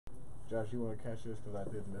Josh, you want to catch this because I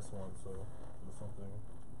did miss one, so there's something.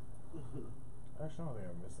 Actually, I don't think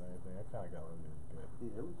I missed anything. I kind of got what I needed to get.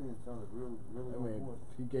 Yeah, everything sounded really, really important.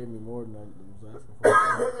 He gave me more than I was asking for.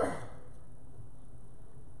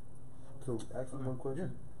 So, ask him one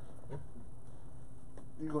question. Yeah.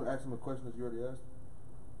 You gonna ask him a question that you already asked?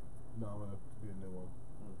 No, I'm gonna be a new one.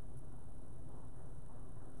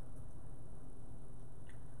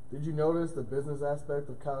 Did you notice the business aspect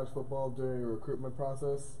of college football during your recruitment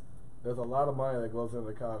process? There's a lot of money that goes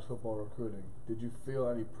into college football recruiting. Did you feel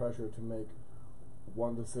any pressure to make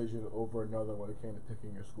one decision over another when it came to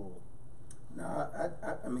picking your school? No,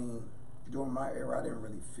 I mean, during my era, I didn't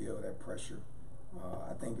really feel that pressure.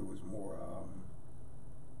 I think it was more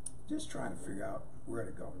just trying to figure out where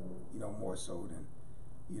to go, more so than,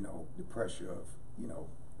 the pressure of,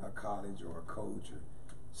 a college or a coach or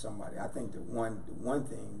somebody. I think the one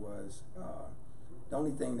thing was the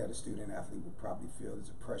only thing that a student athlete would probably feel is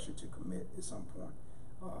a pressure to commit at some point.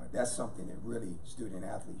 That's something that really student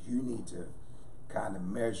athletes, you need to kind of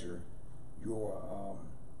measure your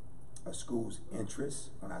a school's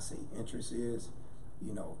interest. When I say interest is,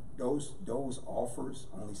 those offers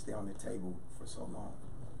only stay on the table for so long.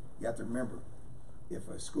 You have to remember, if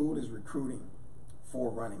a school is recruiting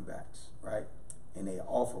 4 running backs, right, and they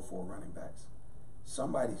offer 4 running backs,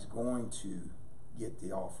 somebody's going to get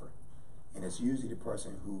the offer, and it's usually the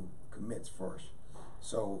person who commits first.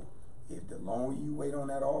 So if the longer you wait on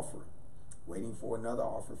that offer, waiting for another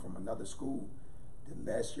offer from another school, the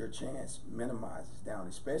less your chance minimizes down,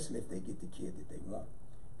 especially if they get the kid that they want.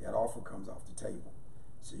 That offer comes off the table.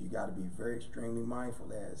 So you got to be very extremely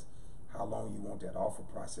mindful as how long you want that offer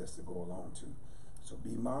process to go along to. So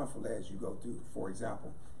be mindful as you go through. For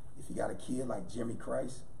example, if you got a kid like Jimmy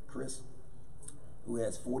Chris, who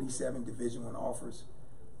has 47 Division I offers,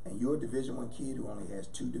 and you're a Division I kid who only has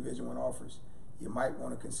 2 Division I offers, you might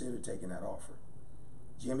want to consider taking that offer.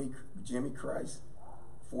 Jimmy Christ,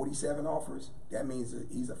 47 offers, that means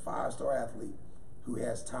that he's a 5-star athlete who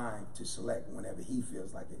has time to select whenever he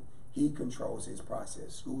feels like it. He controls his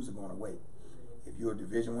process. Schools are going to wait. If you're a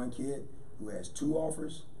Division I kid who has 2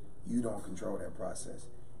 offers, you don't control that process.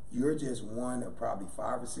 You're just one of probably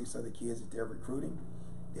 5 or 6 other kids that they're recruiting,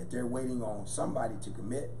 that they're waiting on somebody to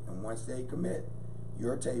commit, and once they commit,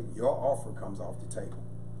 your offer comes off the table.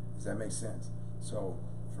 Does that make sense? So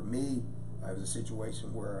for me, it was a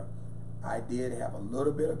situation where I did have a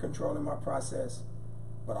little bit of control in my process,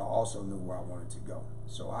 but I also knew where I wanted to go.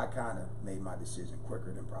 So I kind of made my decision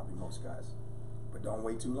quicker than probably most guys. But don't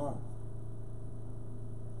wait too long.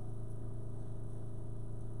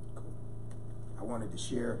 Cool. I wanted to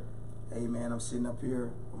share, hey man, I'm sitting up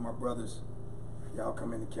here with my brothers. Y'all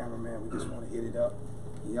come in the camera, man. We just want to hit it up.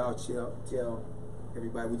 Y'all tell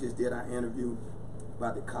everybody, we just did our interview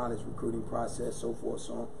about the college recruiting process, so forth,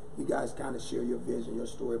 so on. You guys kind of share your vision, your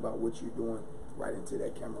story about what you're doing right into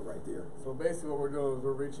that camera right there. So basically what we're doing is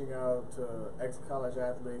we're reaching out to ex-college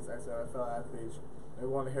athletes, ex-NFL athletes. They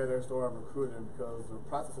want to hear their story of recruiting because the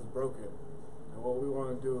process is broken. And what we want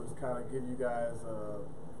to do is kind of give you guys an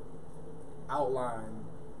outline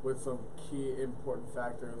with some key important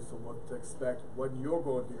factors of what to expect when you're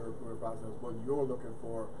going through your recruiting process, what you're looking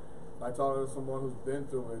for. By talking to someone who's been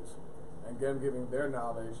through it and them giving their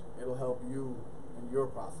knowledge, it'll help you in your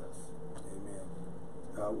process. Amen.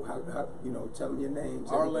 Tell them your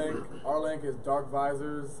names. Our link is Dark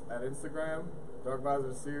Visors at Instagram. Dark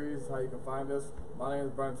Visors Series is how you can find us. My name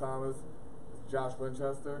is Brent Thomas. It's Josh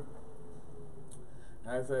Winchester.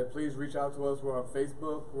 And I said, please reach out to us. We're on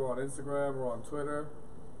Facebook. We're on Instagram. We're on Twitter.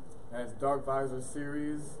 And it's Dark Visors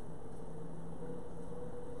Series.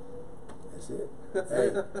 That's it.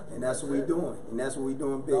 Hey, and that's what we're doing. And that's what we're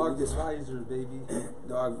doing big. Dark Visor, baby.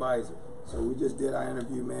 Dark Visor. So we just did our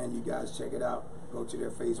interview, man. You guys check it out. Go to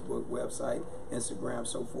their Facebook, website, Instagram,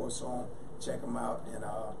 so forth, so on. Check them out, and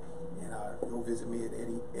go visit me at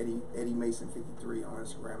Eddie Mason 53 on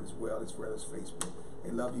Instagram as well as Facebook.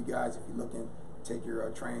 They love you guys. If you're looking to take your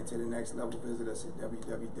training to the next level, visit us at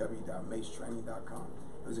www.macetraining.com.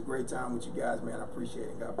 It was a great time with you guys, man. I appreciate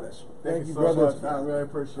it. God bless you. Thank you so much. I really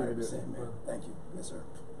appreciate it. Man. Thank you. Yes, sir.